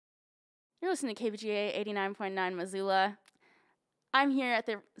You're listening to KBGA 89.9 Missoula. I'm here at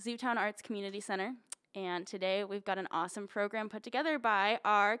the Zootown Arts Community Center, and today we've got an awesome program put together by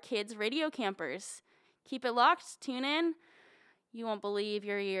our kids' radio campers. Keep it locked, tune in. You won't believe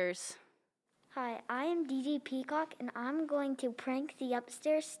your ears. Hi, I am DJ Peacock, and I'm going to prank the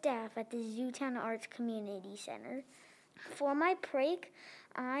upstairs staff at the Zootown Arts Community Center. For my prank,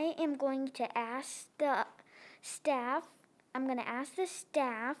 I am going to ask the staff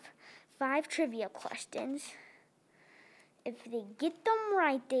 5 trivia questions. If they get them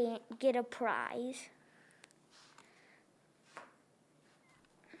right, they get a prize.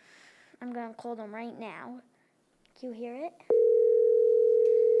 I'm going to call them right now. Can you hear it?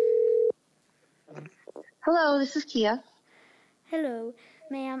 Hello, this is Kia. Hello,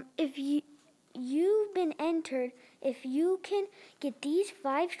 ma'am. If you've been entered, if you can get these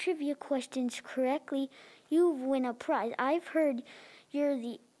 5 trivia questions correctly, you win a prize. I've heard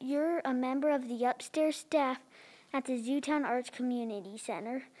you're a member of the upstairs staff at the Zootown Arts Community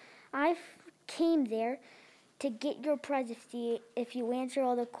Center. I've came there to get your prize if you answer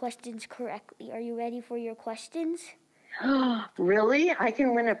all the questions correctly. Are you ready for your questions? Really? I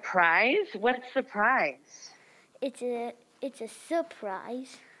can win a prize? What's the prize? It's a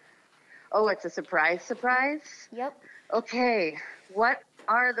surprise. Oh, it's a surprise? Yep. Okay, what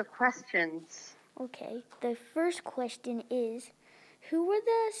are the questions? Okay, the first question is, who were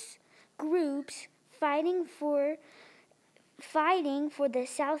the groups fighting for the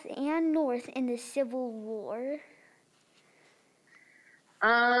South and North in the Civil War?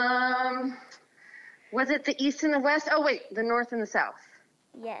 Was it the East and the West? Oh, wait, the North and the South.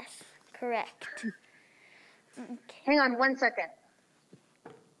 Yes, correct. Okay. Hang on 1 second.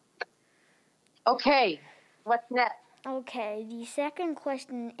 Okay, what's next? Okay, the second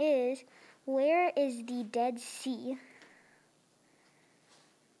question is, where is the Dead Sea?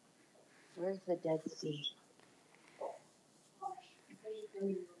 Where's the Dead Sea?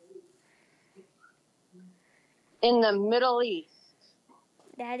 In the Middle East.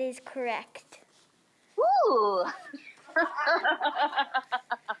 That is correct. Woo!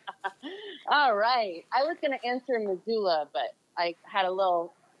 All right. I was going to answer Missoula, but I had a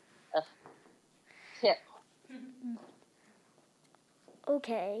little tip.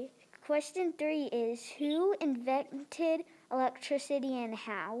 Okay, question 3 is, who invented electricity and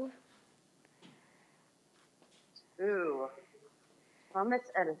how? Ooh. Thomas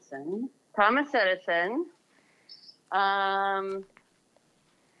Edison.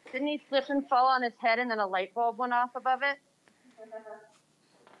 Didn't he slip and fall on his head and then a light bulb went off above it?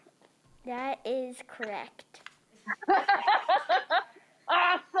 That is correct.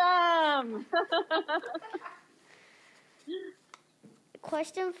 Awesome!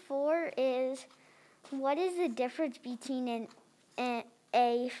 Question 4 is, what is the difference between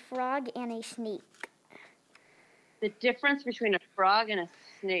a frog and a snake? The difference between a frog and a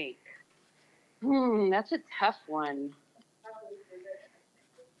snake. That's a tough one.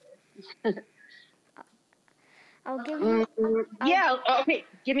 I'll give you... okay,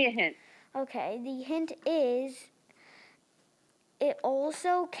 give me a hint. Okay, the hint is, it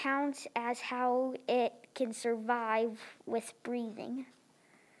also counts as how it can survive with breathing.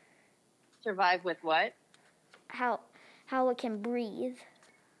 Survive with what? How it can breathe.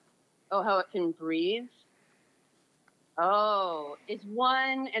 Oh, how it can breathe? Oh, is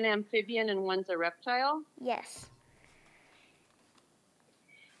one an amphibian and one's a reptile? Yes.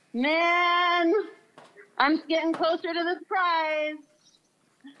 Man, I'm getting closer to this prize.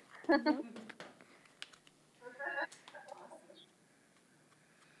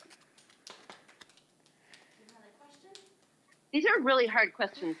 These are really hard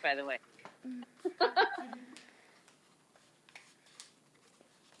questions, by the way. Do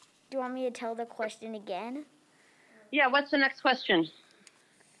you want me to tell the question again? Yeah, what's the next question?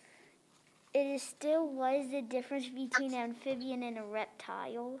 It is still, what is the difference between an amphibian and a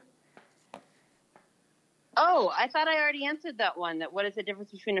reptile? Oh, I thought I already answered that one. That what is the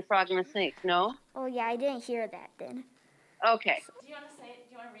difference between a frog and a snake? No? Oh, yeah, I didn't hear that then. Okay. Do you want to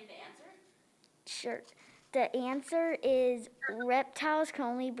read the answer? Sure. The answer is reptiles can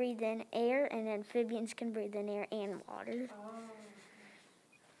only breathe in air, and amphibians can breathe in air and water.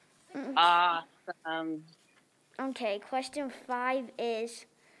 Awesome. Okay, question 5 is,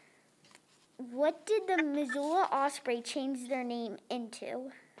 what did the Missoula Osprey change their name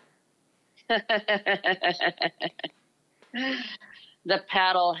into? The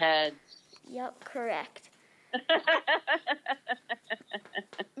paddle heads. Yep, correct.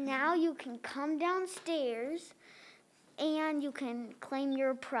 Now you can come downstairs and you can claim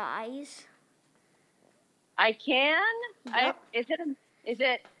your prize. I can? Yep. Is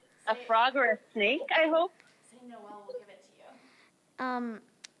it A frog or a snake, I hope? Say Noel will give it to you.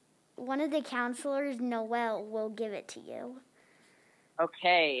 One of the counselors, Noel, will give it to you.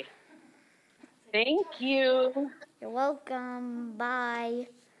 Okay. Thank you. You're welcome. Bye.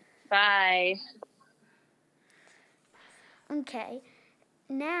 Bye. Okay.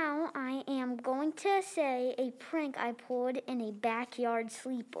 Now I am going to say a prank I pulled in a backyard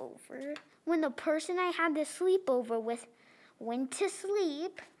sleepover. When the person I had the sleepover with went to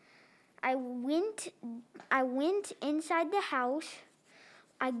sleep, I went inside the house.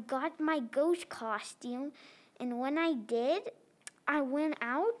 I got my ghost costume, and when I did, I went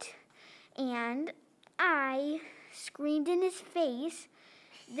out and I screamed in his face,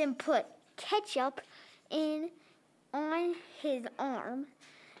 then put ketchup on his arm.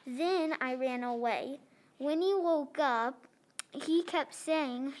 Then I ran away. When he woke up, he kept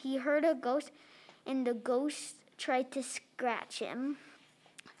saying he heard a ghost and the ghost tried to scratch him.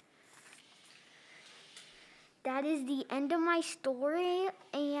 That is the end of my story,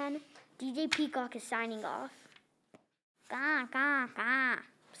 and DJ Peacock is signing off. Gah, gah, gah.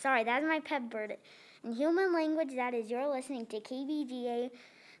 Sorry, that's my pet bird. In human language, that is you're listening to KVGA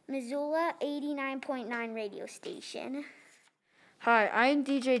Missoula 89.9 radio station. Hi, I'm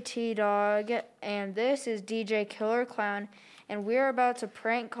DJ T-Dog, and this is DJ Killer Clown, and we're about to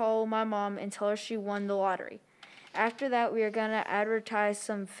prank call my mom and tell her she won the lottery. After that, we are going to advertise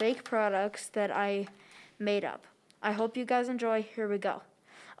some fake products that I made up. I hope you guys enjoy. Here we go.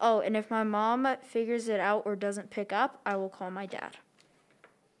 Oh, and if my mom figures it out or doesn't pick up, I will call my dad.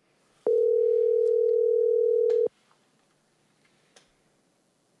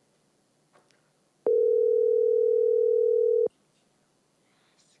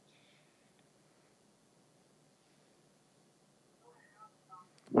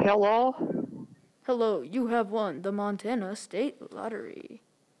 Hello? Hello, you have won the Montana State Lottery.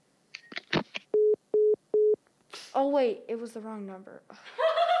 Oh, wait, it was the wrong number.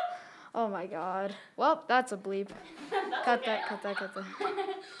 Oh, my God. Well, that's a bleep. Cut that.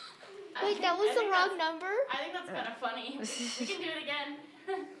 Wait, that was the wrong number? I think that's kind of funny. We can do it again.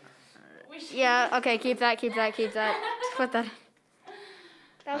 Yeah, okay, keep that. Put that.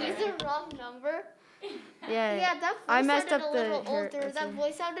 That was the wrong number? Yeah, Yeah, that voice I messed sounded up a little the older. That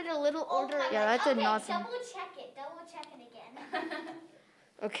voice sounded a little older. Yeah, that did not sound. Double check it again.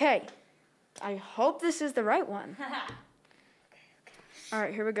 Okay, I hope this is the right one. All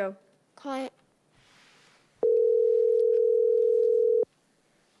right, here we go. Quiet.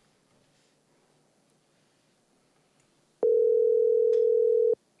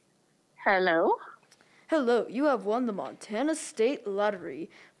 Hello? Hello, you have won the Montana State Lottery.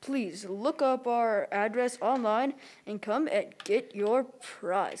 Please look up our address online and come and get your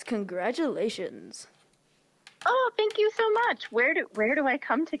prize. Congratulations. Oh, thank you so much. Where do I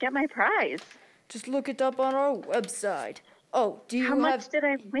come to get my prize? Just look it up on our website. Oh, How much did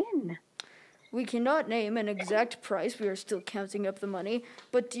I win? We cannot name an exact price. We are still counting up the money.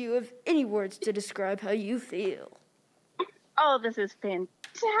 But do you have any words to describe how you feel? Oh, this is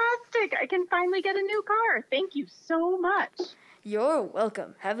fantastic. I can finally get a new car. Thank you so much. You're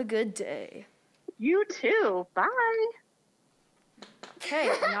welcome. Have a good day. You too. Bye.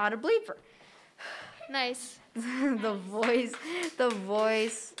 Okay, not a bleeper. Nice. the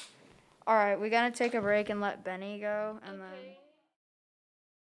voice. All right, we're going to take a break and let Benny go. And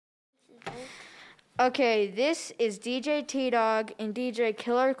then. Okay, this is DJ T-Dog and DJ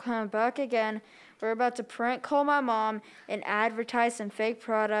Killer Clown back again. We're about to prank call my mom and advertise some fake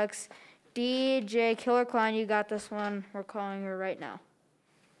products. DJ Killer Clown, you got this one. We're calling her right now.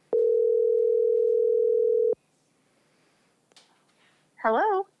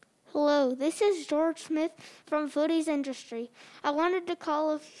 Hello? Hello, this is George Smith from Footies Industry. I wanted to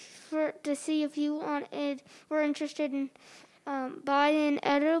call to see if you were interested in buying an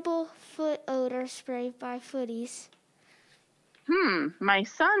edible foot odor spray by Footies. My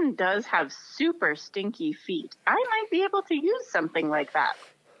son does have super stinky feet. I might be able to use something like that.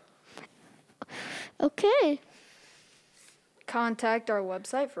 Okay. Contact our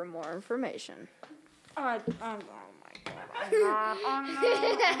website for more information. Oh my God.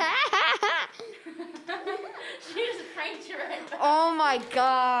 She just pranked you right back. Oh my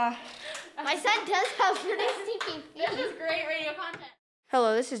God. My son does have pretty stinky feet. This is great radio content.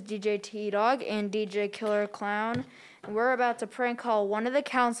 Hello, this is DJ T-Dog and DJ Killer Clown. And we're about to prank call one of the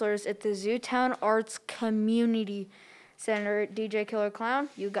counselors at the Zootown Arts Community Center. DJ Killer Clown,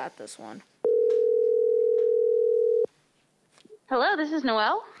 you got this one. Hello, this is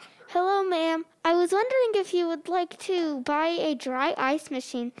Noelle. Hello, ma'am. I was wondering if you would like to buy a dry ice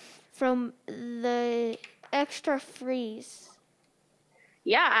machine from the Extra Freeze.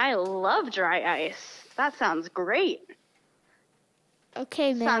 Yeah, I love dry ice. That sounds great.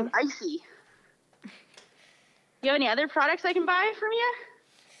 Okay, Sounds ma'am. icy. You have any other products I can buy from you?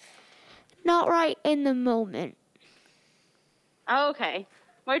 Not right in the moment. Okay.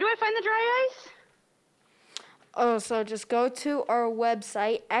 Where do I find the dry ice? Oh, so just go to our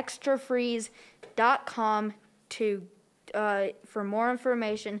website, extrafreeze.com, for more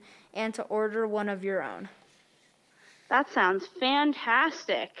information and to order one of your own. That sounds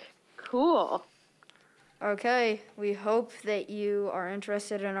fantastic. Cool. Okay, we hope that you are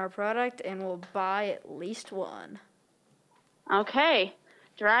interested in our product and will buy at least one. Okay.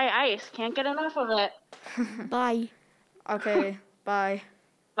 Dry ice. Can't get enough of it. Bye. Okay, bye.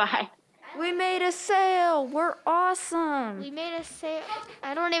 Bye. We made a sale. We're awesome. We made a sale.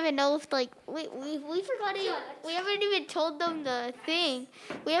 I don't even know if we forgot it. We haven't even told them the thing.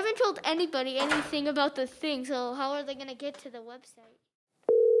 We haven't told anybody anything about the thing. So how are they gonna get to the website?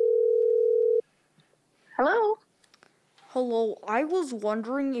 Hello? Hello, I was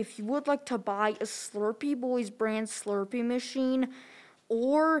wondering if you would like to buy a Slurpee Boys brand Slurpee machine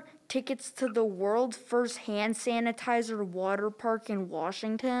or tickets to the world's first hand sanitizer water park in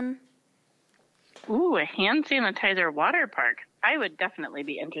Washington. Ooh, a hand sanitizer water park. I would definitely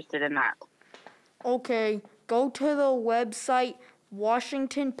be interested in that. Okay, go to the website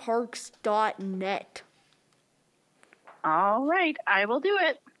washingtonparks.net. All right, I will do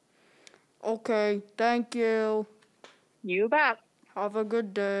it. Okay, thank you. You bet. Have a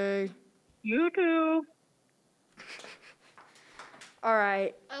good day. You too. All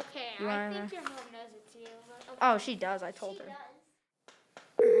right. Okay, You I wanna- think your mom knows it's you. But okay. Oh, she does. I told her.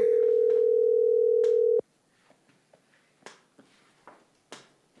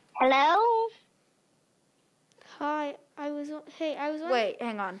 Hello? Hi, I was wondering. Wait,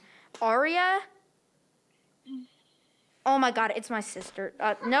 hang on. Aria? Oh my God, it's my sister.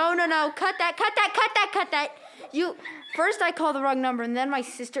 No. Cut that. First I called the wrong number and then my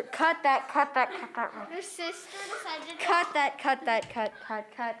sister. Cut that. Your sister decided to.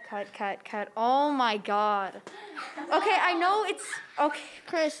 Cut. Oh my God. Okay, I know it's, okay.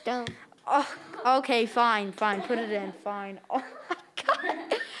 Chris, don't. Oh, okay, fine. Put it in, fine. Oh my God.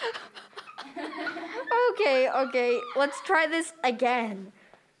 Okay, let's try this again.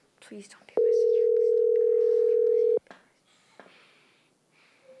 Please don't be my sister.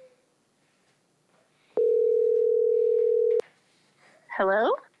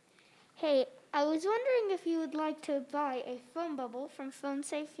 Hello? Hey, I was wondering if you would like to buy a phone bubble from Phone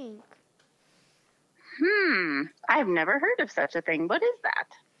Safe Inc. I've never heard of such a thing. What is that?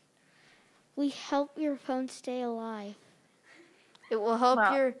 We help your phone stay alive. It will help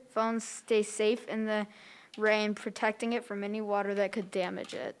Well- your phone stay safe in the rain, protecting it from any water that could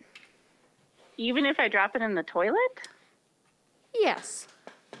damage it. Even if I drop it in the toilet? Yes.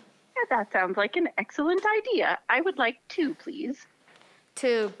 Yeah, that sounds like an excellent idea. I would like two, please.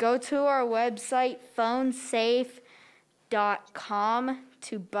 To go to our website, phonesafe.com,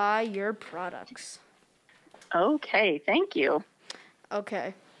 to buy your products. Okay, thank you.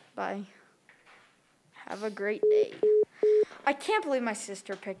 Okay, bye. Have a great day. I can't believe my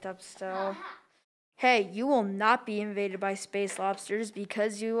sister picked up still. Hey, you will not be invaded by space lobsters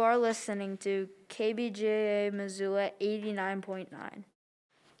because you are listening to KBJA Missoula 89.9.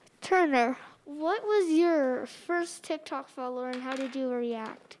 Turner, what was your first TikTok follower and how did you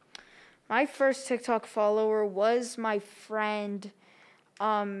react? My first TikTok follower was my friend,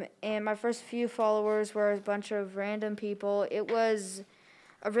 and my first few followers were a bunch of random people. It was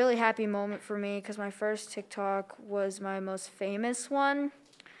a really happy moment for me because my first TikTok was my most famous one.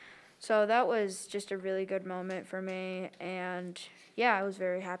 So that was just a really good moment for me, and yeah, I was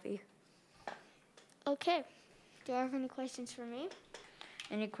very happy. Okay. Do you have any questions for me?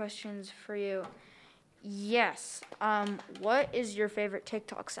 Any questions for you? Yes. What is your favorite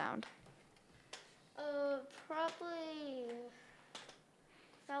TikTok sound? Probably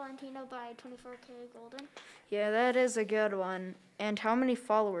Valentino by 24K Golden. Yeah, that is a good one. And how many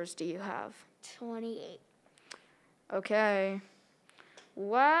followers do you have? 28. Okay.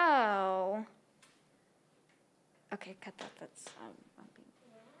 Wow. Okay, cut that. That's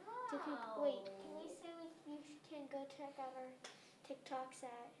Wait, can we say you can go check out our TikToks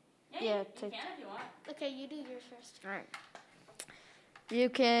at... Yeah, you can if you want. Okay, you do yours first. all right. You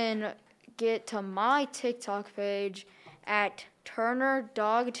can get to my TikTok page at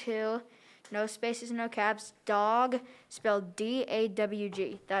TurnerDog2, no spaces, no caps, dog spelled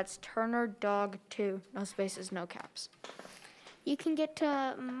DAWG. That's TurnerDog2, no spaces, no caps. You can get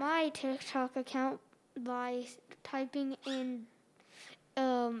to my TikTok account by typing in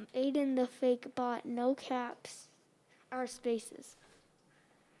Aiden the Fake Bot, no caps, or spaces.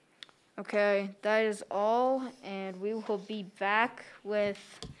 Okay, that is all, and we will be back with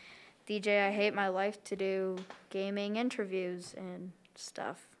DJ I Hate My Life to do gaming interviews and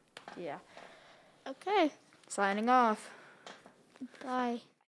stuff. Yeah. Okay. Signing off. Bye.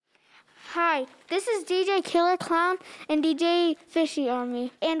 Hi, this is DJ Killer Clown and DJ Fishy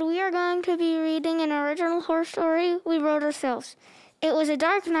Army, and we are going to be reading an original horror story we wrote ourselves. It was a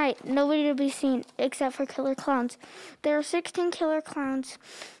dark night, nobody to be seen except for killer clowns. There were 16 killer clowns.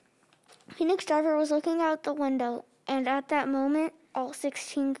 Phoenix Driver was looking out the window, and at that moment, all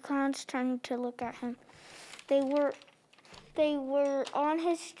 16 clowns turned to look at him. They were on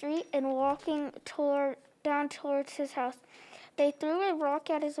his street and walking down towards his house. They threw a rock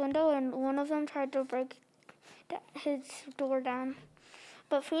at his window, and one of them tried to break his door down.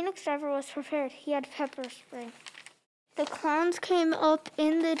 But Phoenix Driver was prepared. He had pepper spray. The clowns came up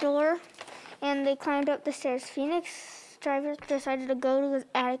in the door, and they climbed up the stairs. Phoenix Driver decided to go to his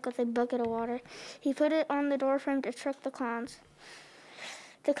attic with a bucket of water. He put it on the doorframe to trick the clowns.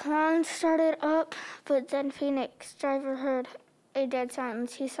 The clowns started up, but then Phoenix Driver heard a dead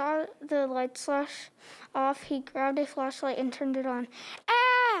silence. He saw the lights flash off. He grabbed a flashlight and turned it on.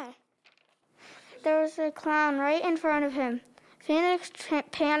 Ah! There was a clown right in front of him. Phoenix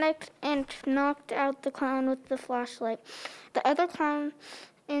panicked and knocked out the clown with the flashlight. The other clown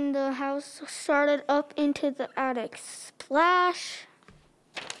in the house started up into the attic. Splash!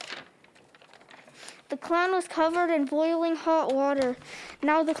 The clown was covered in boiling hot water.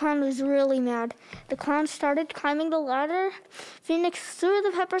 Now the clown was really mad. The clown started climbing the ladder. Phoenix threw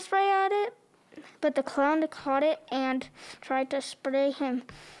the pepper spray at it, but the clown caught it and tried to spray him.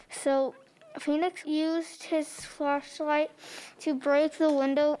 So Phoenix used his flashlight to break the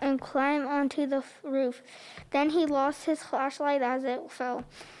window and climb onto the roof. Then he lost his flashlight as it fell.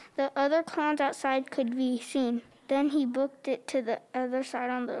 The other clowns outside could be seen. Then he booked it to the other side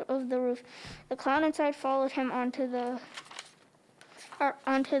of the roof. The clown inside followed him onto the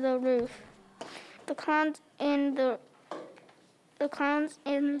roof. The clowns in the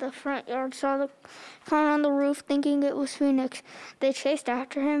front yard saw the clown on the roof, thinking it was Phoenix. They chased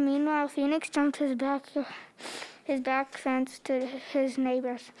after him. Meanwhile, Phoenix jumped his back fence to his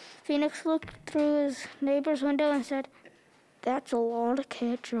neighbors. Phoenix looked through his neighbor's window and said, "That's a lot of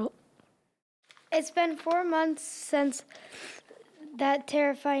ketchup." It's been 4 months since that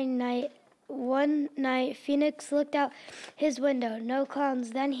terrifying night. One night, Phoenix looked out his window. No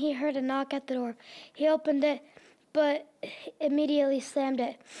clowns. Then he heard a knock at the door. He opened it, but immediately slammed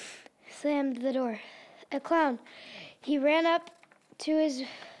the door. A clown. He ran up to his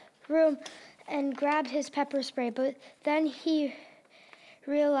room and grabbed his pepper spray, but then he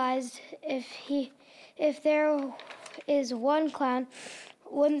realized if there is one clown,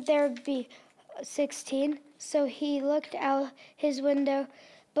 wouldn't there be 16? So he looked out his window,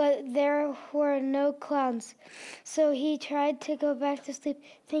 but there were no clowns. So he tried to go back to sleep,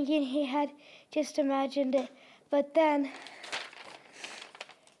 thinking he had just imagined it. But then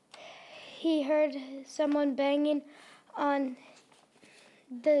he heard someone banging on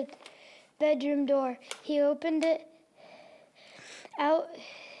the bedroom door. He opened it out.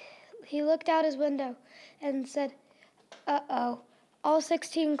 He looked out his window and said, "Uh-oh, all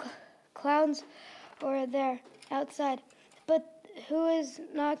 16 clowns were there outside. But who is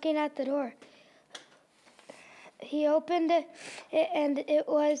knocking at the door?" He opened it, and it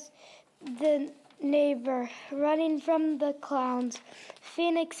was the neighbor running from the clowns.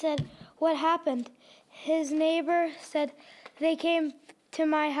 Phoenix said, "What happened?" His neighbor said, "They came to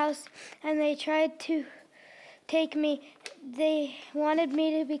my house and they tried to take me. They wanted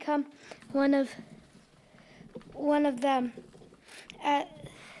me to become one of them."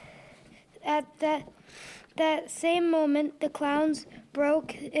 At that same moment, the clowns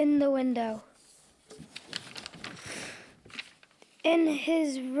broke in the window. In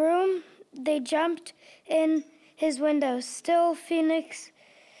his room, they jumped in his window. So Phoenix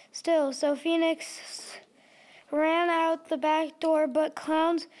ran out the back door, but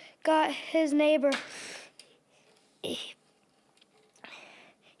clowns got his neighbor. He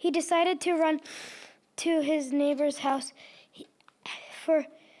decided to run to his neighbor's house for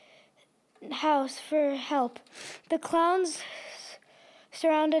help. The clowns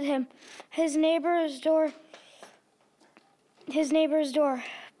surrounded him. His neighbor's door,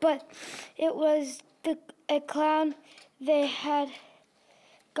 but it was a clown they had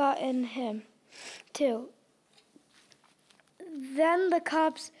gotten him too. Then the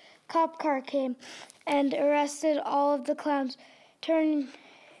cop car came and arrested all of the clowns. Turns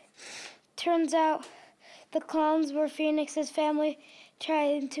out the clowns were Phoenix's family,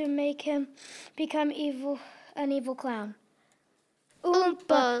 trying to make him become an evil clown.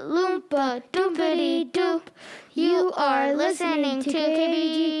 Oompa Loompa. Oompa Doompity Doop. You are listening to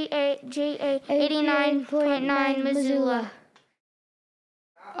KBGA 89.9 Missoula.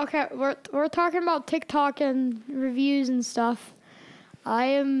 Okay, we're talking about TikTok and reviews and stuff. I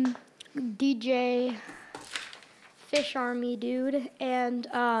am DJ Fish Army Dude, and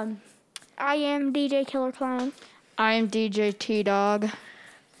I am DJ Killer Clown. I am DJ T-Dog.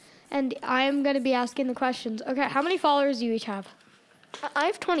 and I am going to be asking the questions. Okay, how many followers do you each have? I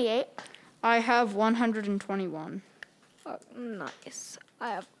have 28. I have 121. Nice.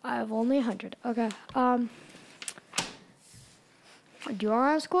 I have only 100. Okay. Do you want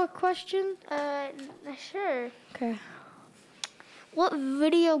to ask what question? Sure. Okay. What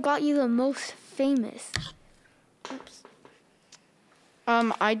video got you the most famous? Oops.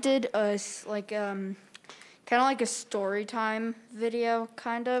 I did a kind of like a story time video,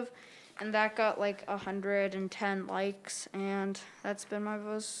 kind of, and that got like 110 likes, and that's been my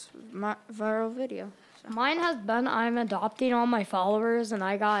viral video. So. Mine has been I'm adopting all my followers, and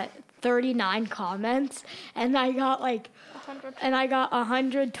I got 39 comments, and I got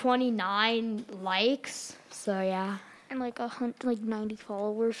 129 likes. So yeah. And like 90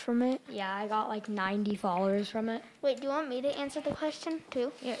 followers from it. Yeah, I got like 90 followers from it. Wait, do you want me to answer the question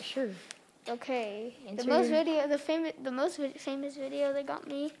too? Yeah, sure. Okay. Answer The most famous video that got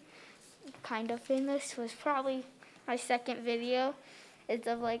me kind of famous was probably my second video. It's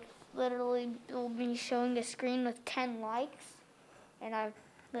of like literally me showing a screen with 10 likes, and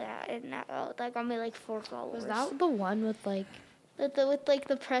that got me like 4 followers. Was that the one with like? With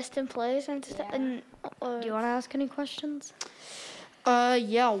the Preston plays and stuff. Yeah. And, Do you want to ask any questions?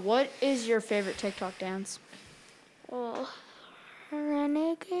 Yeah. What is your favorite TikTok dance? Well,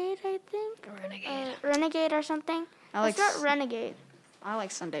 Renegade, I think. Renegade. Renegade or something. It's not Renegade. I like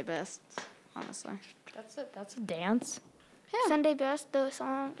Sunday Best, honestly. That's a dance. Yeah. Sunday Best, the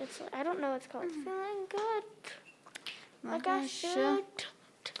song. I don't know what it's called. Feeling good. Like I should.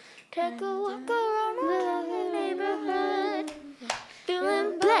 Take a walk around the neighborhood.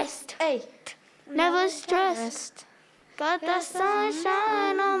 Feeling blessed. Hey. Never stressed. Got that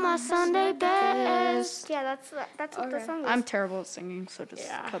sunshine on my Sunday best. Yeah, that's what the song is. I'm terrible at singing, so just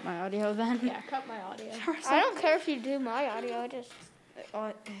cut my audio then. Yeah, cut my audio. I don't care if you do my audio. I just.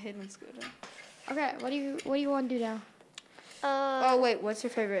 Hayden's good. Okay, what do you want to do now? Oh wait, what's your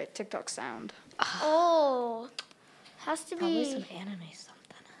favorite TikTok sound? Has to Probably be some anime something.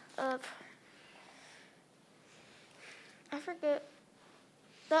 I forget.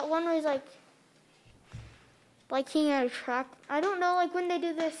 That one was like he had a track. I don't know, like when they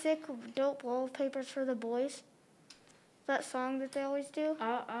do the sick, dope wallpapers for the boys. That song that they always do.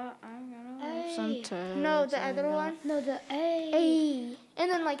 I'm gonna have some time. No, the other one. No, the A. Hey.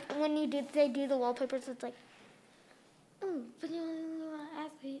 And then like when they do the wallpapers, it's like. Oh, but you only want an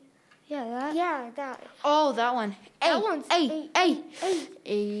athlete. Yeah, that. Yeah, that. Oh, that one. That one's I'm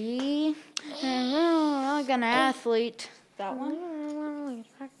gonna athlete. That one?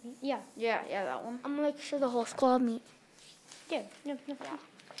 Yeah. Yeah, that one. I'm gonna make sure the whole squad meet. Yeah.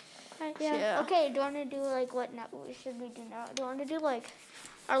 Yeah. Okay, do you want to do like what should we do now? Do you want to do like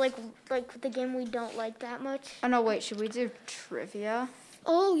the game we don't like that much? Oh no, wait. Should we do trivia?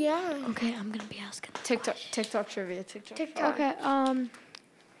 Oh yeah. Okay, I'm gonna be asking. TikTok trivia. TikTok. Okay.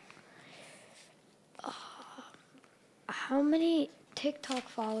 How many TikTok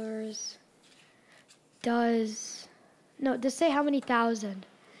followers just say how many thousand.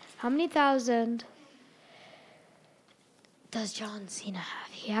 How many thousand does John Cena have?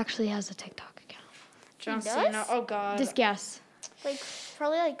 He actually has a TikTok account. John Cena. Oh God. Just guess. Like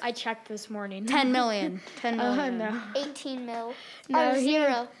probably like I checked this morning. 10 million. 10 million. No. 18 mil. No, Or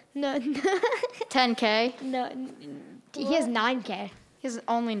 0. No. 10K. No. He has 9K. He has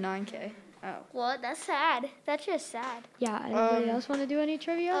only 9K. Oh. What? That's sad. That's just sad. Yeah. Anybody else want to do any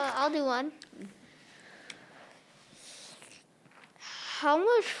trivia? I'll do one. How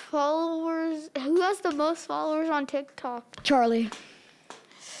much followers? Who has the most followers on TikTok? Charlie.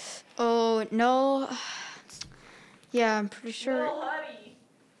 Oh no. Yeah, I'm pretty sure.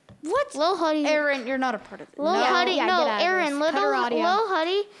 What? Lil Huddy. Aaron, you're not a part of it. Lil Huddy. Yeah, No, get out of Aaron. this. Cut her audio.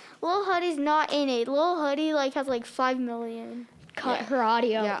 Lil Huddy's not in it. Lil Huddy has like 5 million. Cut her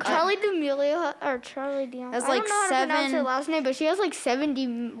audio. Yeah. Charlie D'Amelio or Charlie D'Amelio. That's I like don't know how to pronounce her 7 last name, but she has like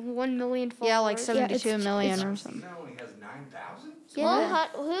 71 million followers. Yeah, like 72 million or something. Cena only has 9,000?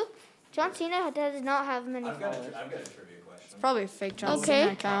 Who? John Cena does not have many I've got followers. a trivia question. Probably a fake John Okay. Cena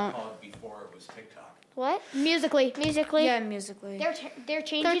What account. called before it was TikTok? What? Musically. Musically? Yeah, musically. They're changing They're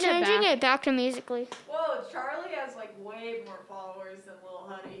changing it back. it back to Musically. Whoa, Charlie has like way more followers than Lil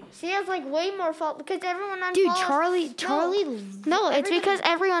She has like way more fault because everyone unfollowed. Dude, Charlie. No, it's because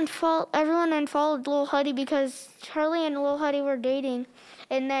everyone unfollowed Lil Huddy because Charlie and Lil Huddy were dating,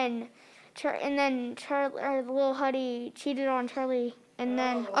 and then Lil Huddy cheated on Charlie, and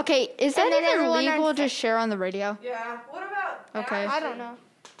then Okay, is that And then even everyone legal to share on the radio? Yeah. What about Okay. I don't know.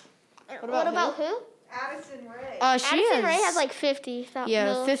 What about who? Addison Rae? She Addison Rae is. has like 50. 50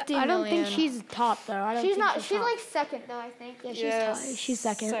 I don't think million. she's top though. I don't She's think not. She's She's top. like second though. I think. Yeah, she's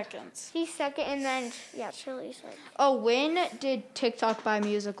second. Seconds. She's second, and then Charlie's like. Oh, when did TikTok buy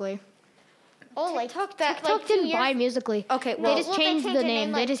Musical.ly? Oh, like TikTok like 2 didn't years. buy Musical.ly. Okay, They well, just changed the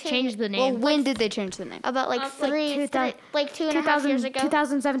name. They just changed the well, name. when did they change the name? About like like 2.5 years ago.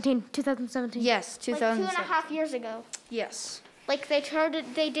 2017. Yes, Like 2007. 2.5 years ago. Yes. Like they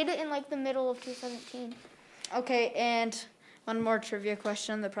did it in like the middle of 2017. Okay, and one more trivia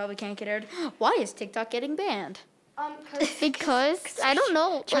question that probably can't get aired. Why is TikTok getting banned? Because I don't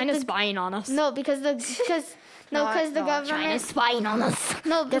know. China's like spying on us. No, because the government. China's spying on us.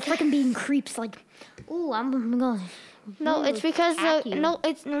 No, They're freaking being creeps. Like, ooh, I'm going. No, it's because hack you.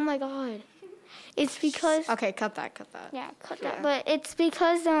 oh my god. It's because Okay, cut that. yeah, cut Yeah. that. But it's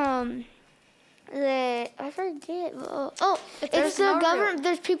because I forget. It's the government.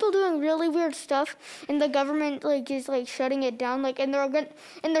 There's people doing really weird stuff, and the government like is like shutting it down. Like, and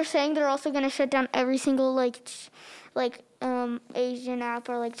they're saying they're also gonna shut down every single Asian app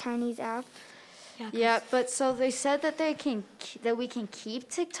or like Chinese app. Yeah, but so they said that we can keep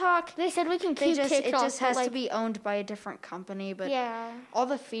TikTok. They said we can It keep TikTok. just has but, to be owned by a different company, but yeah. all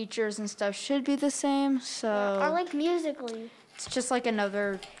the features and stuff should be the same. So Or like Musically. it's just like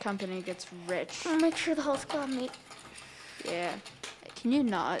another company gets rich. I'll make sure the whole squad meet. Yeah. Can you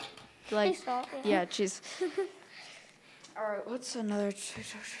not? Like, Please stop. yeah, jeez. All right, what's another?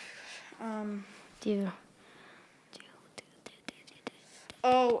 Dude.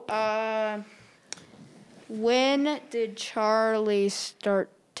 Oh, when did Charlie start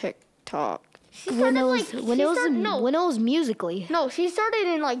TikTok? When it was Musically. No, she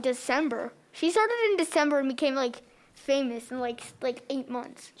started in like December. She started in December and became like famous in like 8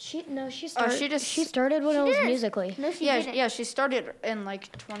 months. She she started when it was Musically. No, she Yeah, didn't. yeah, she started in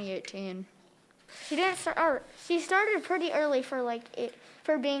like 2018. She didn't start. Or she started pretty early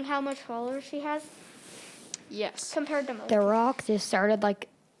for being how much followers she has Yes. compared to most. The Rock just started like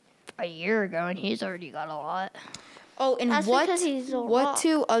a year ago, and he's already got a lot. Oh, and That's what because he's a what rock.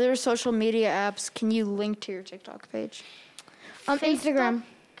 two other social media apps can you link to your TikTok page? Instagram.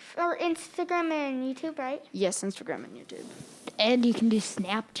 Or Instagram and YouTube, right? Yes, Instagram and YouTube. And you can do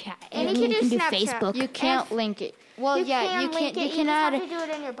Snapchat. And you can do Snapchat. Facebook. You can't link it. Well, you yeah, can you link can. it. You can just add. have to do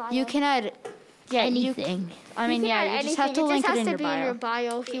it in your bio. You can add. Yeah, Anything. I mean, You can yeah, add you just have to anything. link it in It your just has to be in your bio.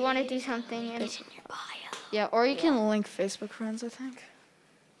 bio if you want to do something. And It's in your bio. Yeah, or you can link Facebook friends, I think.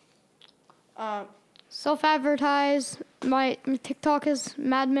 Self-advertise. My TikTok is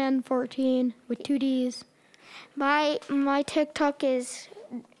Madman14 with 2 Ds. my TikTok is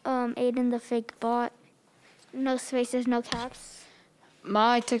Aiden the Fake Bot. No spaces, no caps.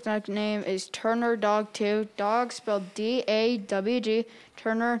 My TikTok name is Turner Dog 2. Dog spelled DAWG.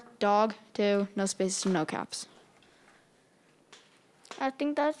 Turner Dog 2. No spaces, no caps. I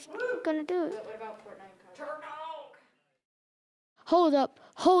think that's gonna do it. Hold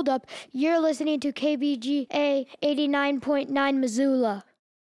up. You're listening to KBGA 89.9 Missoula.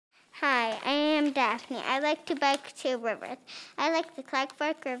 Hi, I am Daphne. I like to bike to rivers. I like the Clark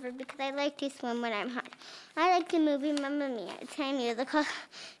Fork River because I like to swim when I'm hot. I like the movie Mamma Mia. It's a musical,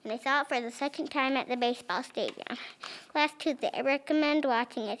 and I saw it for the second time at the baseball stadium last Tuesday. I recommend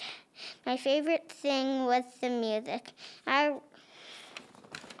watching it. My favorite thing was the music. I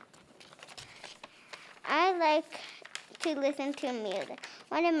like to listen to music.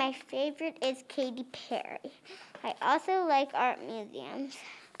 One of my favorite is Katy Perry. I also like art museums.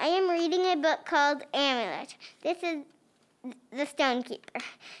 I am reading a book called Amulet. This is the Stonekeeper.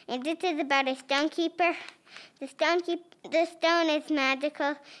 And this is about a stonekeeper. The stone is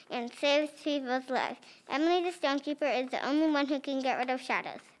magical and saves people's lives. Emily the Stonekeeper is the only one who can get rid of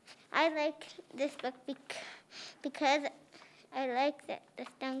shadows. I like this book because I like that the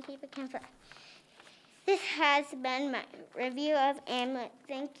Stonekeeper can fly. This has been my review of Amulet.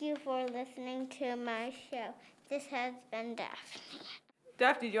 Thank you for listening to my show. This has been Daphne.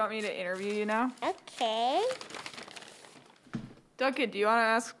 Daphne, do you want me to interview you now? Okay. Duncan, do you want to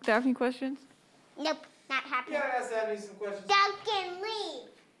ask Daphne questions? Nope, not happening. Yeah, ask Abby some questions. Duncan, leave.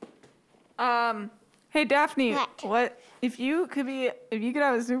 Hey Daphne, What? if you could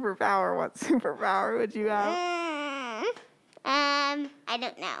have a superpower, what superpower would you have? I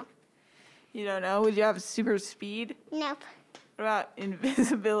don't know. You don't know. Would you have super speed? Nope. What What about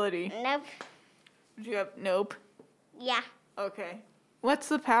invisibility? Nope. Did you have nope? Yeah. Okay. What's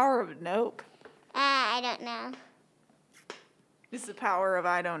the power of nope? I don't know. It's the power of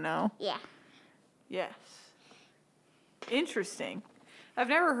I don't know. Yeah. Yes. Interesting. I've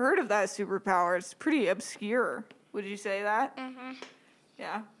never heard of that superpower. It's pretty obscure. Would you say that? Uh-huh.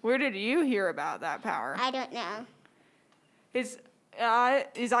 Yeah. Where did you hear about that power? I don't know. Is I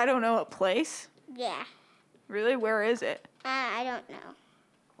don't know a place? Yeah. Really? Where is it? I don't know.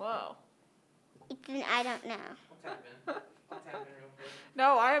 Whoa. It's an I don't know.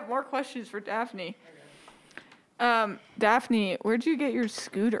 No, I have more questions for Daphne. Daphne, where'd you get your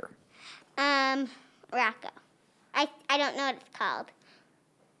scooter? Rocco. I don't know what it's called.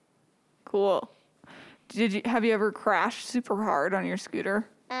 Cool. Have you ever crashed super hard on your scooter?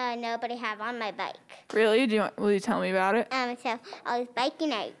 No, but I have on my bike. Really? Will you tell me about it? So I was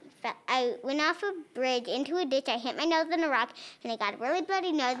biking. I went off a bridge into a ditch. I hit my nose on a rock, and I got a really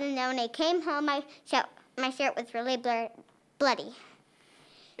bloody nose. And then when I came home, my shirt was really bloody.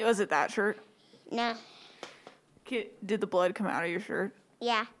 Was it that shirt? No. Did the blood come out of your shirt?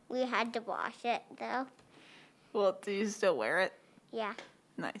 Yeah, we had to wash it though. Well, do you still wear it? Yeah.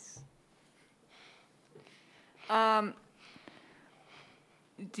 Nice.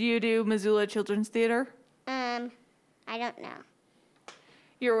 Do you do Missoula Children's Theater? I don't know.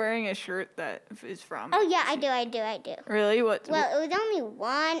 You're wearing a shirt that is from. Oh yeah, I do. Really? Well, it was only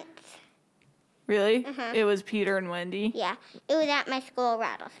once. Really? Uh-huh. It was Peter and Wendy. Yeah, it was at my school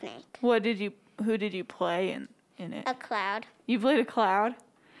rattlesnake. Who did you play in it? A cloud. You played a cloud?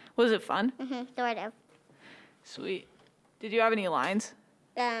 Was it fun? Sort of. Sweet. Did you have any lines?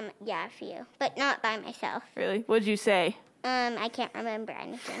 Yeah, a few, but not by myself. Really? What'd you say? I can't remember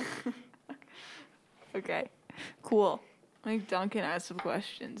anything. Okay. Cool. I think Duncan has some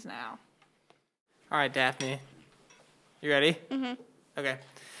questions now. All right, Daphne. You ready? Okay.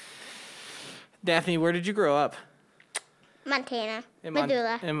 Daphne, where did you grow up? Montana.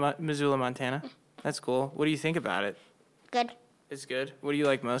 Missoula. In Missoula, Montana. That's cool. What do you think about it? Good. It's good. What do you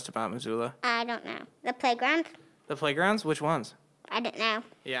like most about Missoula? I don't know. The playground? The playgrounds? Which ones? I don't know.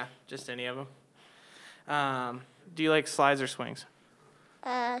 Yeah, just any of them. Do you like slides or swings?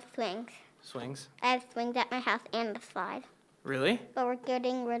 Swings. Swings? I have swings at my house and a slide. Really? But we're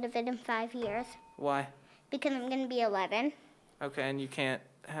getting rid of it in 5 years. Why? Because I'm going to be 11. Okay, and you can't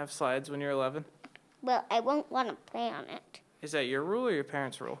have slides when you're 11? Well, I won't want to play on it. Is that your rule or your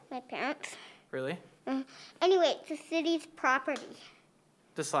parents' rule? My parents. Really? Anyway, it's the city's property.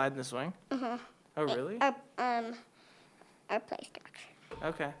 The slide and the swing? Oh, really? Our play structure.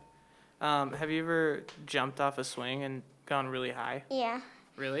 Okay. Have you ever jumped off a swing and gone really high? Yeah.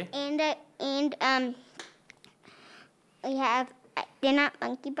 Really? And we have, they're not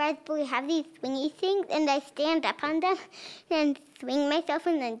monkey bars, but we have these swingy things, and I stand up on them and swing myself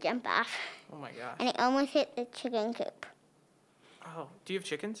and then jump off. Oh my gosh. And I almost hit the chicken coop. Oh, do you have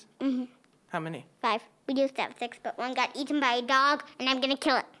chickens? Mm-hmm. How many? 5. We used to have 6, but one got eaten by a dog, and I'm going to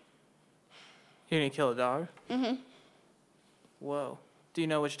kill it. You're going to kill a dog? Mm-hmm. Whoa. Do you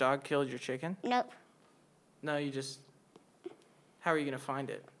know which dog killed your chicken? Nope. No, you just... How are you going to find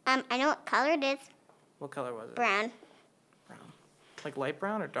it? I know what color it is. What color was it? Brown. Brown. Like light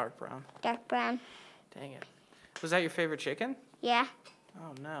brown or dark brown? Dark brown. Dang it. Was that your favorite chicken? Yeah.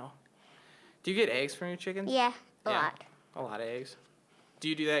 Oh, no. Do you get eggs from your chickens? Yeah, a lot. A lot of eggs. Do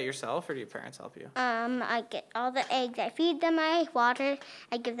you do that yourself, or do your parents help you? I get all the eggs. I feed them. I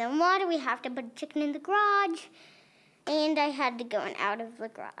give them water. We have to put a chicken in the garage. And I had to go out of the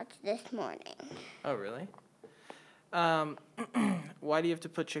garage this morning. Oh, really? Why do you have to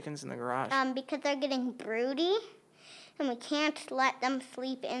put chickens in the garage? Because they're getting broody, and we can't let them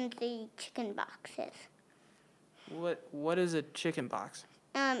sleep in the chicken boxes. What is a chicken box?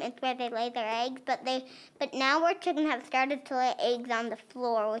 It's where they lay their eggs, but now our chickens have started to lay eggs on the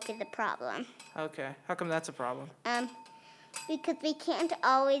floor, which is a problem. Okay. How come that's a problem? Because we can't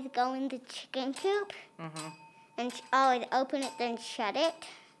always go in the chicken coop and always open it then shut it,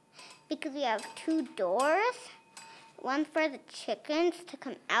 because we have 2 doors. One for the chickens to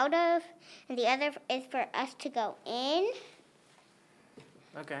come out of, and the other is for us to go in.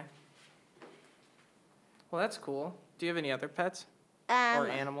 Okay. Well, that's cool. Do you have any other pets? Or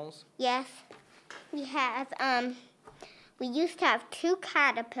animals? Yes. We have, we used to have 2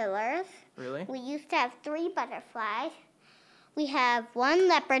 caterpillars. Really? We used to have 3 butterflies. We have 1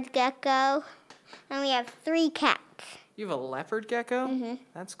 leopard gecko, and we have 3 cats. You have a leopard gecko? Mm-hmm.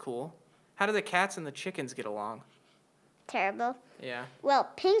 That's cool. How do the cats and the chickens get along? Terrible. Yeah. Well,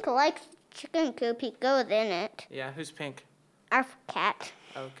 Pink likes the chicken coop. He goes in it. Yeah, who's Pink? Our cat.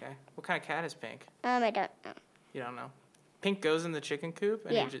 Okay. What kind of cat is Pink? I don't know. You don't know? Pink goes in the chicken coop,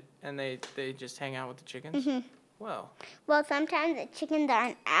 and Yeah. and they just hang out with the chickens. Whoa. Well, sometimes the chickens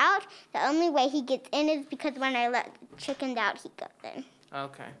aren't out. The only way he gets in is because when I let the chickens out, he goes in.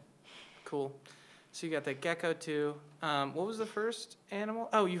 Okay. Cool. So you got the gecko too. What was the first animal?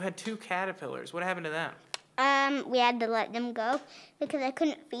 Oh, you had 2 caterpillars. What happened to them? We had to let them go because I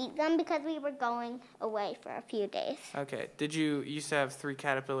couldn't feed them because we were going away for a few days. Okay. Did you used to have 3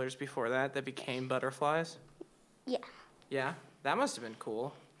 caterpillars before that became butterflies? Yeah. Yeah? That must have been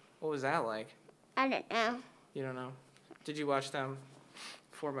cool. What was that like? I don't know. You don't know? Did you watch them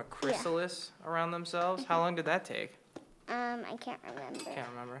form a chrysalis around themselves? How long did that take? I can't remember. Can't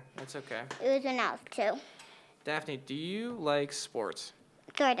remember. That's okay. It was when I was 2. Daphne, do you like sports?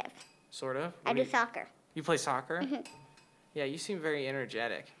 Sort of. Sort of? I do soccer. You play soccer? Yeah, you seem very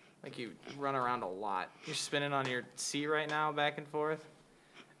energetic. Like you run around a lot. You're spinning on your seat right now, back and forth.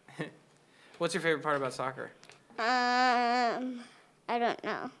 What's your favorite part about soccer? I don't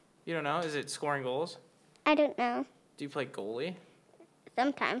know. You don't know? Is it scoring goals? I don't know. Do you play goalie?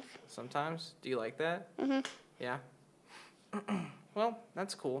 Sometimes. Sometimes? Do you like that? Mhm. Yeah? Well,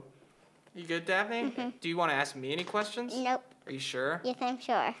 that's cool. You good, Daphne? Do you want to ask me any questions? Nope. Are you sure? Yes, I'm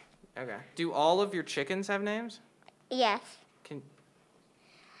sure. Okay. Do all of your chickens have names? Yes. Can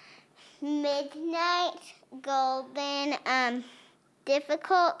Midnight, Golden,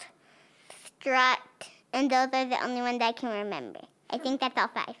 Difficult, Strut, and those are the only ones I can remember. I think that's all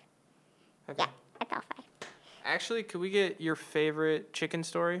 5. Okay. Yeah, that's all 5. Actually, could we get your favorite chicken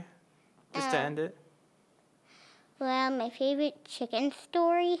story? Just to end it? Well, my favorite chicken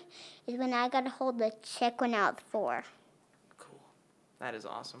story is when I got a hold of a chick when I was 4. Cool. That is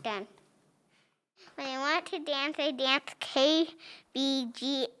awesome. Done. When I want to dance, I dance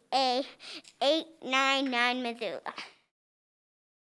KBGA 899 Missoula.